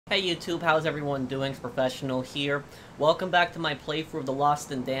Hey YouTube, how's everyone doing? It's Professional here. Welcome back to my playthrough of The Lost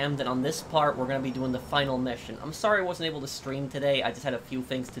and Damned, and on this part, we're going to be doing the final mission. I'm sorry I wasn't able to stream today, I just had a few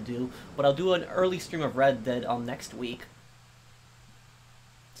things to do, but I'll do an early stream of Red Dead next week.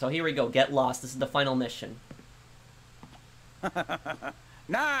 So here we go, get lost. This is the final mission.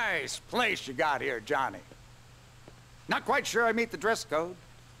 Nice place you got here, Johnny. Not quite sure I meet the dress code,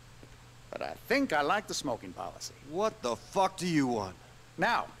 but I think I like the smoking policy. What the fuck do you want?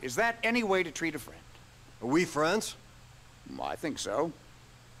 Now, is that any way to treat a friend? Are we friends? Well, I think so.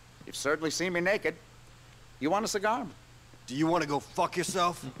 You've certainly seen me naked. You want a cigar? Do you want to go fuck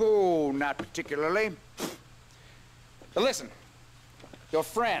yourself? Oh, not particularly. But listen, your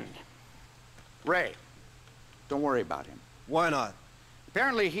friend, Ray, don't worry about him. Why not?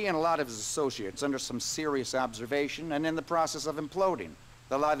 Apparently he and a lot of his associates under some serious observation and in the process of imploding.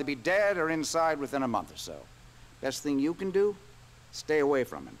 They'll either be dead or inside within a month or so. Best thing you can do? Stay away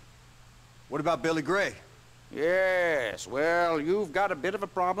from him. What about Billy Gray? Yes, well, you've got a bit of a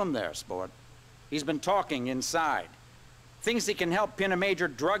problem there, sport. He's been talking inside. Thinks he can help pin a major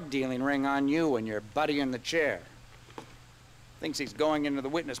drug dealing ring on you and your buddy in the chair. Thinks he's going into the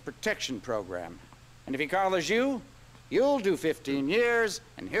witness protection program. And if he collars you, you'll do 15 years,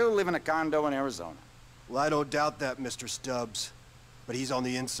 and he'll live in a condo in Arizona. Well, I don't doubt that, Mr. Stubbs. But he's on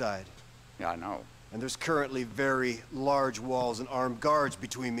the inside. Yeah, I know. And there's currently very large walls and armed guards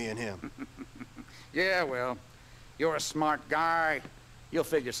between me and him. Yeah, well, you're a smart guy. You'll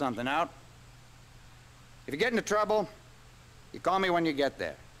figure something out. If you get into trouble, you call me when you get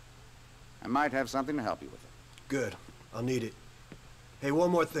there. I might have something to help you with it. Good. I'll need it. Hey,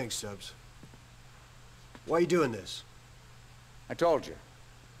 one more thing, Stubbs. Why are you doing this? I told you.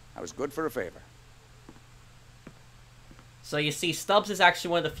 I was good for a favor. So you see, Stubbs is actually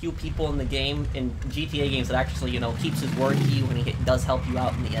one of the few people in the game, in GTA games, that actually, you know, keeps his word to you and he does help you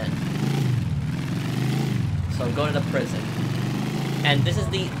out in the end. So go to the prison. And this is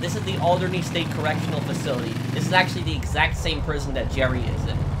the Alderney State Correctional Facility. This is actually the exact same prison that Jerry is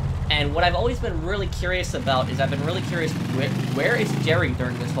in. And what I've always been really curious about is I've been really curious, where is Jerry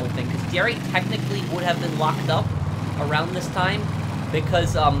during this whole thing? Because Jerry technically would have been locked up around this time,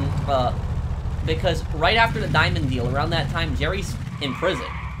 because right after the diamond deal, around that time, Jerry's in prison.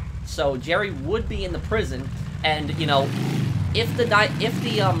 So Jerry would be in the prison, and, you know, if the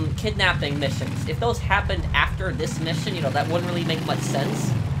kidnapping missions, if those happened after this mission, you know, that wouldn't really make much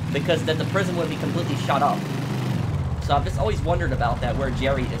sense, because then the prison would be completely shut up. So I've just always wondered about that, where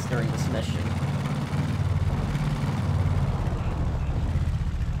Jerry is during this mission.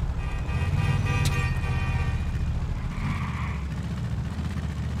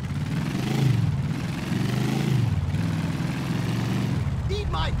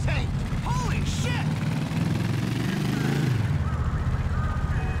 My tank! Holy shit!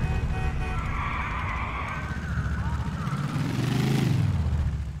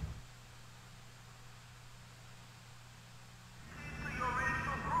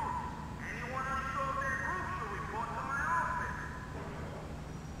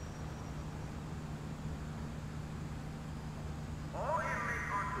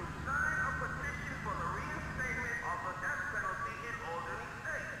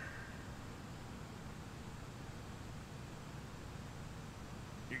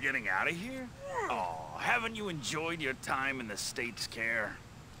 Getting out of here? Oh, haven't you enjoyed your time in the state's care?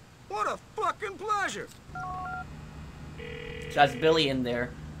 What a fucking pleasure! That's Billy in there,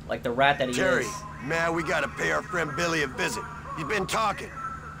 like the rat that he Jerry, is. man, we gotta pay our friend Billy a visit. He's been talking.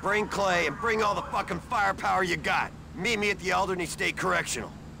 Bring Clay and bring all the fucking firepower you got. Meet me at the Alderney State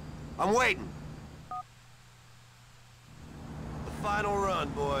Correctional. I'm waiting. The final run,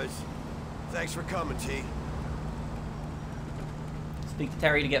 boys. Thanks for coming, T. Speak to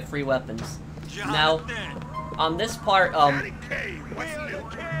Terry to get free weapons. Now, on this part,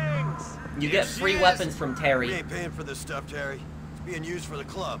 you get free weapons from Terry. We ain't paying for this stuff, Terry. It's being used for the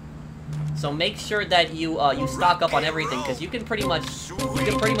club. So make sure that you you stock up on everything, because you can pretty much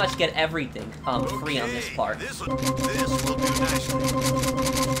get everything free on this part. This will do nicely.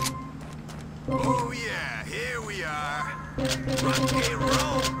 Oh yeah, here we are. Rock and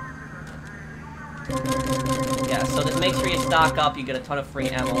roll. Yeah, so just make sure you stock up. You get a ton of free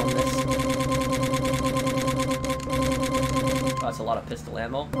ammo on this. Oh, that's a lot of pistol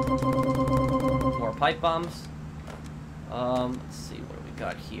ammo. More pipe bombs. Let's see, what do we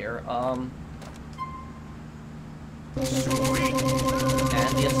got here? And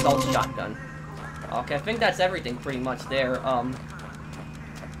the assault shotgun. Okay, I think that's everything pretty much there.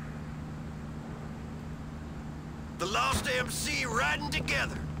 The Lost MC riding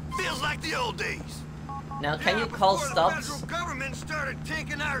together. Feels like the old days. Now, can you call Before Stubbs? the federal government started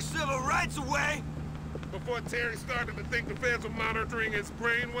taking our civil rights away, Before Terry started to think the feds were monitoring his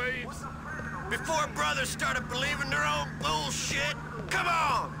brainwaves? before brothers started believing their own bullshit, come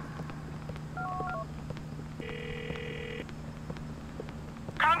on!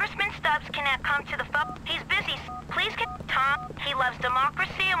 Congressman Stubbs cannot come to the phone. He's busy. Please get Tom. He loves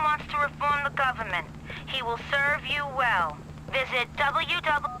democracy and wants to reform the government. He will serve you well. Visit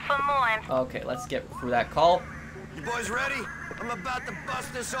www for more info. Okay, let's get through that call. You boys ready? I'm about to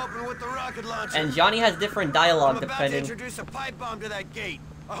bust this open with the rocket launcher. And Johnny has different dialogue I'm about to depending. introduce a pipe bomb to that gate.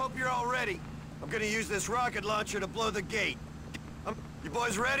 I hope you're all ready. I'm gonna use this rocket launcher to blow the gate. You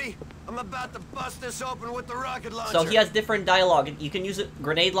boys ready? I'm about to bust this open with the rocket launcher. So he has different dialogue. You can use a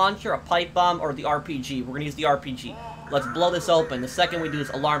grenade launcher, a pipe bomb, or the RPG. We're gonna use the RPG. Let's blow this open. The second we do this,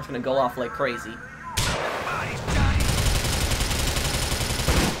 alarm's gonna go off like crazy.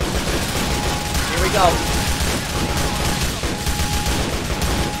 Here we go.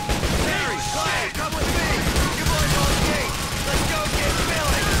 Harry, Clay, come with me. You boys on the gate. Let's go get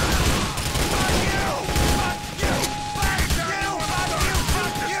Billy. Fuck you! Fuck you! Fuck you!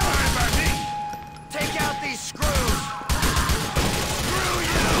 Fuck you! Fuck you! Take out these screws. Screw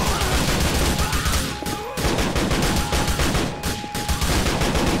you!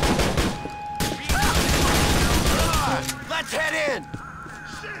 Come on, let's head in.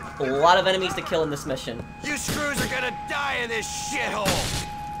 A lot of enemies to kill in this mission. You screws are gonna die in this shithole.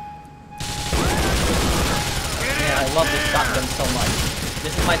 Man, I love this shotgun so much.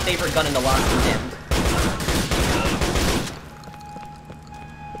 This is my favorite gun in the Lost and Damned.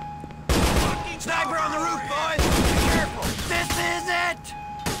 Sniper on the roof, boys! Be careful! This is it!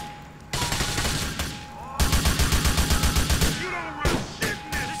 You don't run shit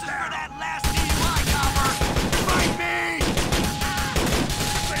in This this is for town! that last DUI copper! Fight me!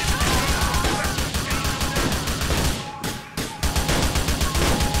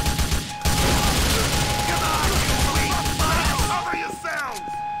 Come on, you weak butts! Cover yourselves!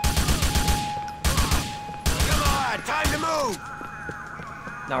 Come on, time to move!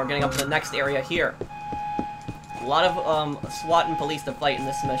 Now we're getting up to the next area here. A lot of SWAT and police to fight in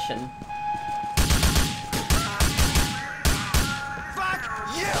this mission. Fuck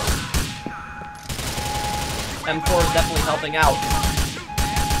you! M4 is definitely helping out.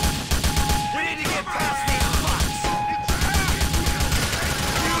 We need to get past these fucks!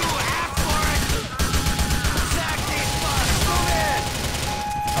 You asked for it! Sack these fucks! Move in!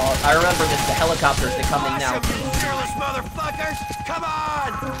 Oh, I remember this. The helicopters are coming now. Awesome, you fearless motherfuckers! Come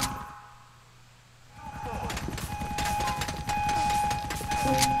on!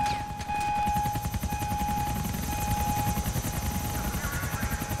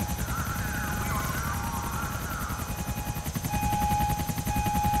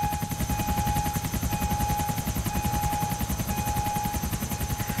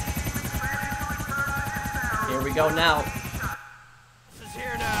 Here we go now. This is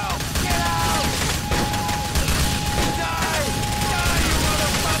here now. Get out! Die! Die, you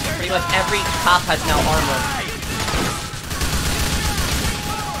motherfucker! Pretty much every cop has now armor.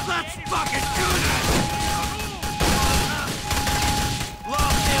 Let's fucking do this!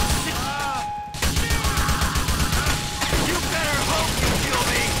 Lost him! You better hope you kill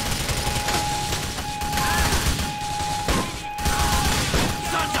me!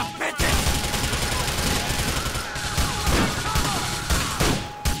 Sons of bitches!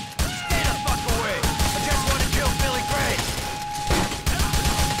 Stay the fuck away! I just want to kill Billy Gray!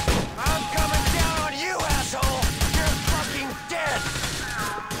 I'm coming down on you, asshole! You're fucking dead!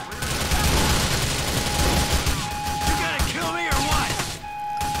 You gonna kill me or what?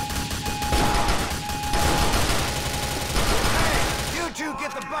 Hey, you two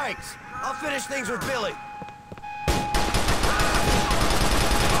get the bikes. I'll finish things with Billy.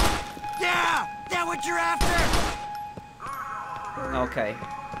 Yeah! That what you're after? Okay.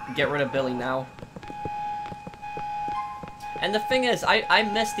 Get rid of Billy now. And the thing is, I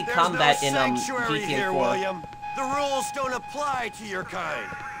missed the There's combat no in sanctuary GTA here, 4. William. The rules don't apply to your kind.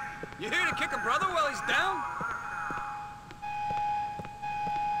 You here to kick a brother while he's down?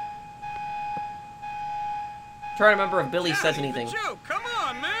 Trying to remember if Billy says Yeah, anything. the joke. Come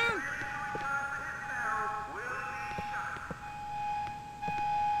on, man.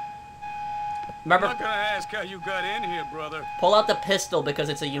 I'm Remember, not gonna ask how you got in here, brother. pull out the pistol because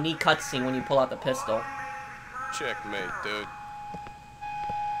it's a unique cutscene when you pull out the pistol. Checkmate, dude.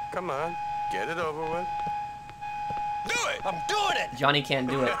 Come on, get it over with. Do it! I'm doing it! Johnny can't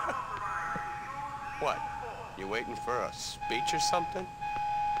do it. What? You waiting for a speech or something?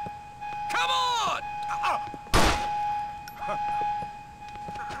 Come on!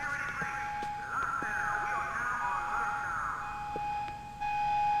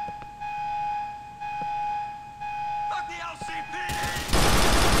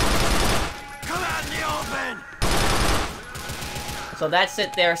 So that's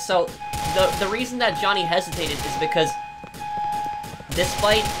it there. So the reason that Johnny hesitated is because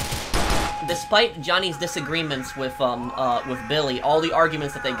despite Johnny's disagreements with Billy, all the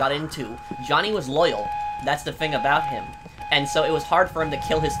arguments that they got into, Johnny was loyal. That's the thing about him. And so it was hard for him to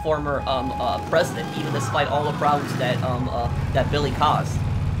kill his former president, even despite all the problems that that Billy caused.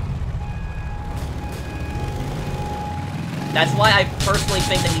 That's why I personally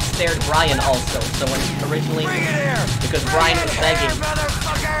think that he spared Brian also. So when originally, Bring it here! because Brian was begging.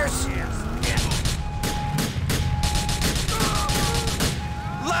 Motherfuckers!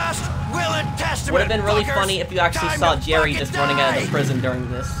 Last will and testament. Would have been really fuckers. funny if you actually Time saw to Jerry fucking just running out of the die. prison during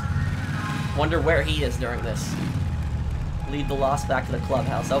this. Wonder where he is during this. Lead the Lost back to the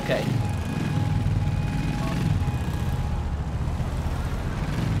clubhouse. Okay.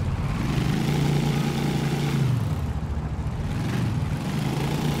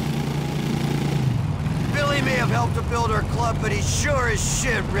 Billy may have helped to build our club, but he sure as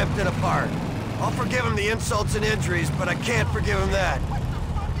shit ripped it apart. I'll forgive him the insults and injuries, but I can't forgive him that.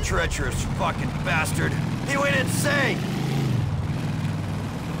 Treacherous fucking bastard. He went insane!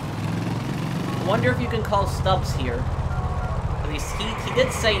 I wonder if you can call Stubbs here. At least he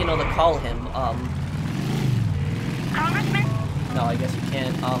did say, you know, to call him. Congressman? No, I guess you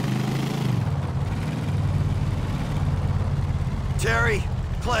can't. Terry,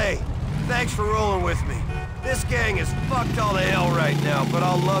 Clay, thanks for rolling with me. This gang is fucked all to hell right now, but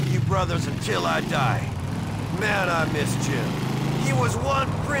I'll love you brothers until I die. Man, I miss Jim. He was one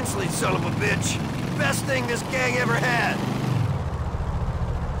princely son of a bitch. Best thing this gang ever had.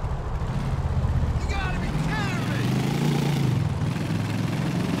 You gotta be kidding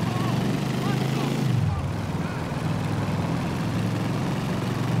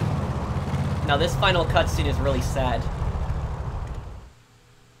me! Now this final cutscene is really sad.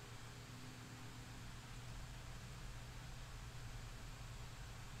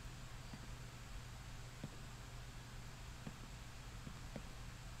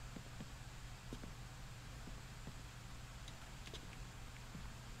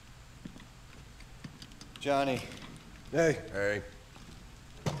 Johnny. Hey. Hey.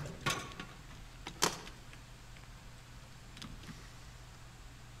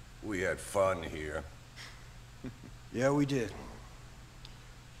 We had fun here. Yeah, we did.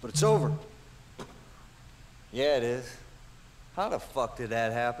 But it's over. Yeah, it is. How the fuck did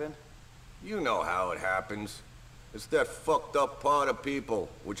that happen? You know how it happens. It's that fucked up part of people,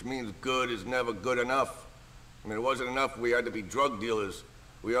 which means good is never good enough. I mean, it wasn't enough we had to be drug dealers.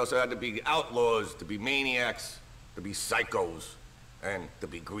 We also had to be outlaws, to be maniacs, to be psychos, and to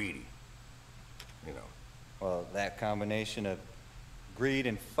be greedy. You know. Well, that combination of greed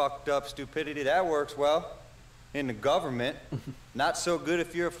and fucked up stupidity, that works well. In the government. Not so good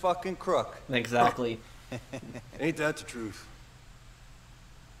if you're a fucking crook. Exactly. Ain't that the truth?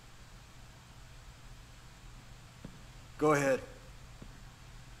 Go ahead.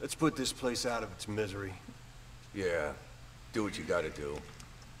 Let's put this place out of its misery. Yeah, do what you gotta do.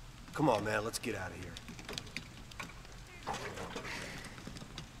 Come on, man, let's get out of here.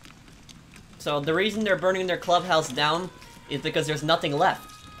 So the reason they're burning their clubhouse down is because there's nothing left.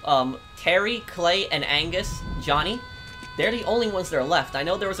 Terry, Clay, and Angus, Johnny, they're the only ones that are left. I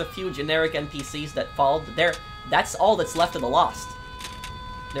know there was a few generic NPCs that followed, but that's all that's left of the Lost.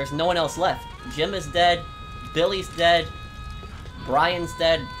 There's no one else left. Jim is dead, Billy's dead, Brian's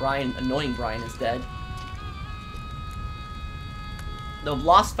dead, annoying Brian is dead. The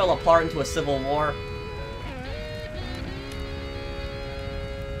Lost fell apart into a civil war.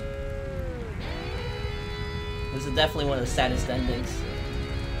 This is definitely one of the saddest endings.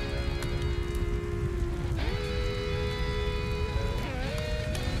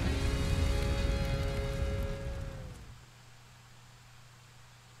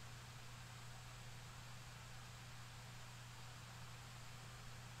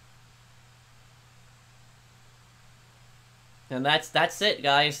 And that's it,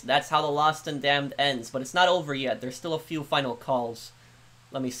 guys. That's how The Lost and Damned ends. But it's not over yet. There's still a few final calls.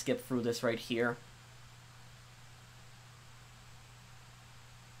 Let me skip through this right here.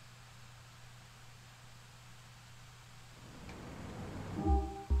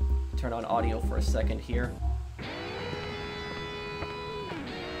 Turn on audio for a second here.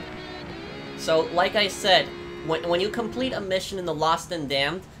 So, like I said, when you complete a mission in The Lost and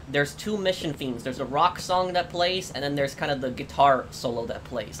Damned, there's two mission themes. There's a rock song that plays, and then there's kind of the guitar solo that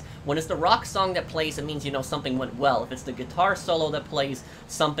plays. When it's the rock song that plays, it means, you know, something went well. If it's the guitar solo that plays,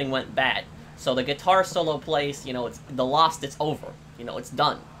 something went bad. So the guitar solo plays, you know, it's The Lost, it's over. You know, it's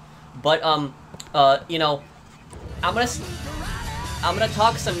done. But, you know, I'm gonna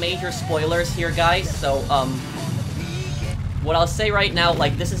talk some major spoilers here, guys, so, what I'll say right now,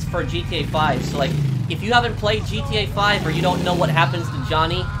 like, this is for GTA 5, so, like, if you haven't played GTA 5 or you don't know what happens to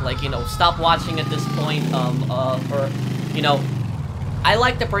Johnny, like, you know, stop watching at this point, or, you know, I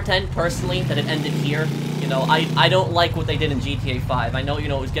like to pretend, personally, that it ended here. You know, I don't like what they did in GTA 5. I know, you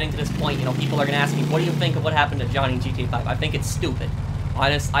know, it was getting to this point, you know, people are gonna ask me, what do you think of what happened to Johnny in GTA 5? I think it's stupid.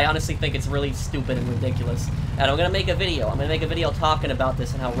 I honestly think it's really stupid and ridiculous. And I'm gonna make a video. I'm gonna make a video talking about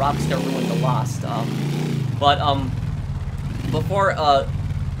this and how Rockstar ruined The Lost.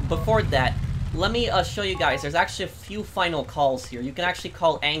 Before that, let me show you guys. There's actually a few final calls here. You can actually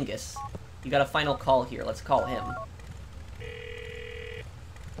call Angus. You got a final call here. Let's call him.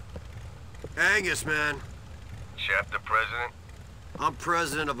 Angus, man. Chef, the president? I'm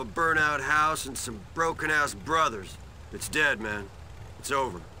president of a burnout house and some broken-ass brothers. It's dead, man. It's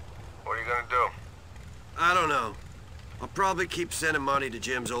over. What are you gonna do? I don't know. I'll probably keep sending money to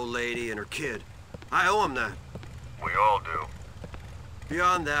Jim's old lady and her kid. I owe him that. We all do.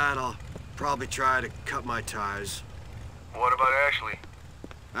 Beyond that, I'll probably try to cut my ties. What about Ashley?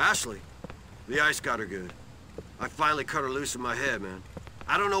 Ashley? The ice got her good. I finally cut her loose in my head, man.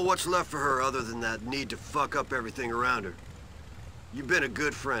 I don't know what's left for her other than that need to fuck up everything around her. You've been a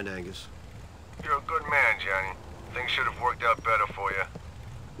good friend, Angus. You're a good man, Johnny. Things should have worked out better for you.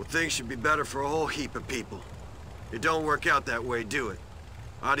 Well, things should be better for a whole heap of people. It don't work out that way, do it?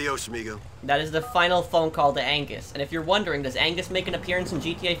 Adios, amigo. That is the final phone call to Angus. And if you're wondering, does Angus make an appearance in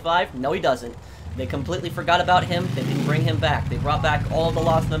GTA 5? No, he doesn't. They completely forgot about him. They didn't bring him back. They brought back all the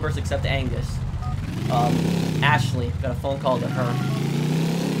Lost members except Angus. Ashley, got a phone call to her.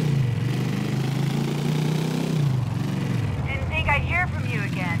 Didn't think I'd hear from you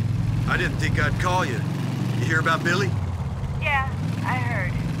again. I didn't think I'd call you. You hear about Billy? Yeah, I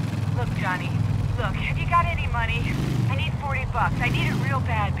heard. Look, Johnny. Look, have you got any money? I need $40. I need it real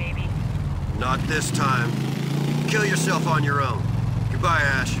bad, baby. Not this time. You can kill yourself on your own. Goodbye,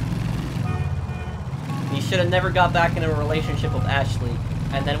 Ash. He should have never got back into a relationship with Ashley.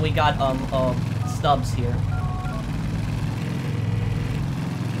 And then we got, Stubbs here.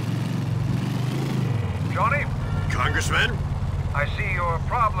 Johnny? Congressman? I see your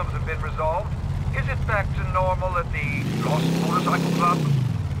problems have been resolved. Is it back to normal at the Lost Motorcycle Club?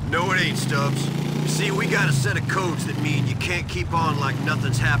 No, it ain't, Stubbs. You see, we got a set of codes that mean you can't keep on like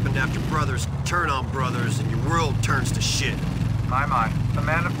nothing's happened after brothers turn on brothers and your world turns to shit. My, a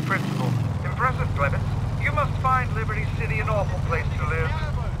man of principle. Impressive, Clemens. You must find Liberty City an awful place to live.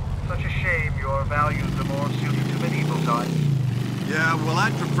 Such a shame your values are more suited to medieval times. Yeah, well,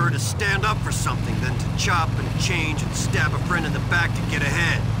 I'd prefer to stand up for something than to chop and change and stab a friend in the back to get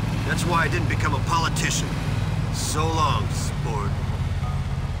ahead. That's why I didn't become a politician. So long, sport.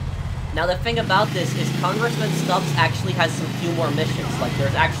 Now the thing about this is Congressman Stubbs actually has some few more missions. Like,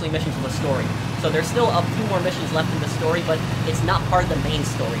 there's actually missions in the story. So there's still a few more missions left in the story, but it's not part of the main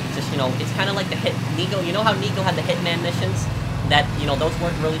story. It's just, you know, it's kind of like the Nico. You know how Nico had the Hitman missions? That, you know, those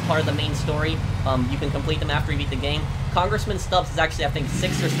weren't really part of the main story. You can complete them after you beat the game. Congressman Stubbs is actually, I think,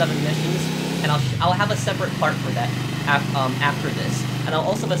 6 or 7 missions, and I'll have a separate part for that after this. And I'll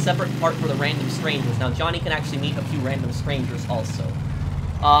also have a separate part for the random strangers. Now, Johnny can actually meet a few random strangers also.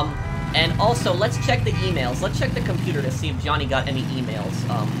 And also, let's check the emails. Let's check the computer to see if Johnny got any emails.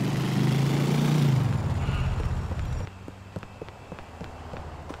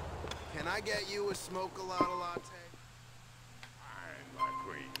 Can I get you a smoke-a-lot latte?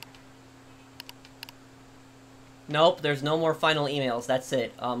 Nope, there's no more final emails. That's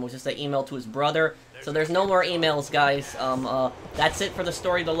it. It was just an email to his brother. So there's no more emails, guys. That's it for the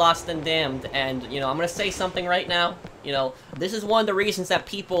story of The Lost and Damned. And, you know, I'm gonna say something right now. You know, this is one of the reasons that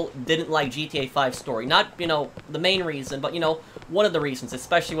people didn't like GTA 5's story. Not, you know, the main reason, but, you know, one of the reasons,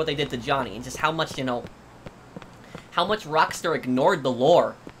 especially what they did to Johnny, and just how much, you know, how much Rockstar ignored the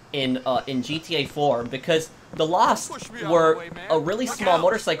lore in GTA 4, because the Lost were a really small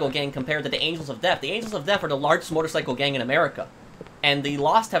motorcycle gang compared to the Angels of Death. The Angels of Death are the largest motorcycle gang in America. And the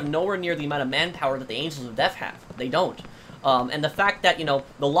Lost have nowhere near the amount of manpower that the Angels of Death have. They don't. And the fact that, you know,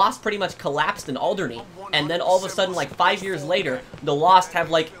 the Lost pretty much collapsed in Alderney, and then all of a sudden, like, 5 years later, the Lost have,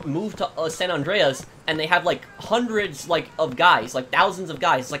 like, moved to San Andreas, and they have, like, hundreds, like, of guys, like, thousands of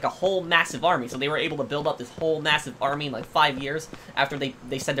guys, like a whole massive army. So they were able to build up this whole massive army in, like, 5 years after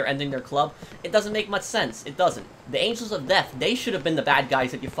they said they're ending their club. It doesn't make much sense. It doesn't. The Angels of Death, they should have been the bad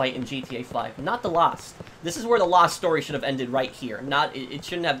guys that you fight in GTA 5, not the Lost. This is where the Lost story should have ended right here. It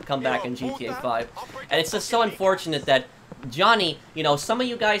shouldn't have come back in GTA 5. And it's just so unfortunate that Johnny, you know, some of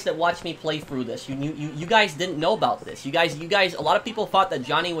you guys that watch me play through this, you guys didn't know about this. You guys, a lot of people thought that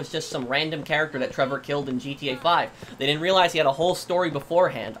Johnny was just some random character that Trevor killed in GTA 5. They didn't realize he had a whole story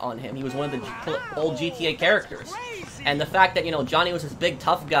beforehand on him. He was one of the old GTA characters. And the fact that, you know, Johnny was this big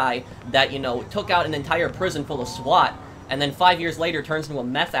tough guy that, you know, took out an entire prison full of SWAT, and then 5 years later turns into a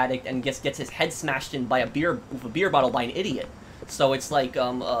meth addict and gets his head smashed in by a beer bottle by an idiot. So it's like,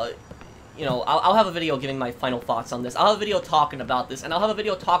 you know, I'll have a video giving my final thoughts on this. I'll have a video talking about this, and I'll have a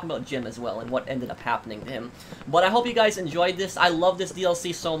video talking about Jim as well and what ended up happening to him. But I hope you guys enjoyed this. I love this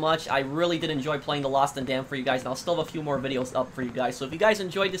DLC so much. I really did enjoy playing The Lost and Damned for you guys, and I'll still have a few more videos up for you guys. So if you guys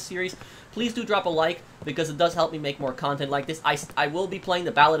enjoyed this series, please do drop a like, because it does help me make more content like this. I will be playing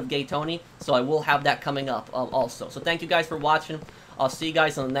The Ballad of Gay Tony, so I will have that coming up also. So thank you guys for watching. I'll see you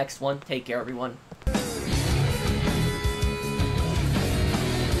guys on the next one. Take care, everyone.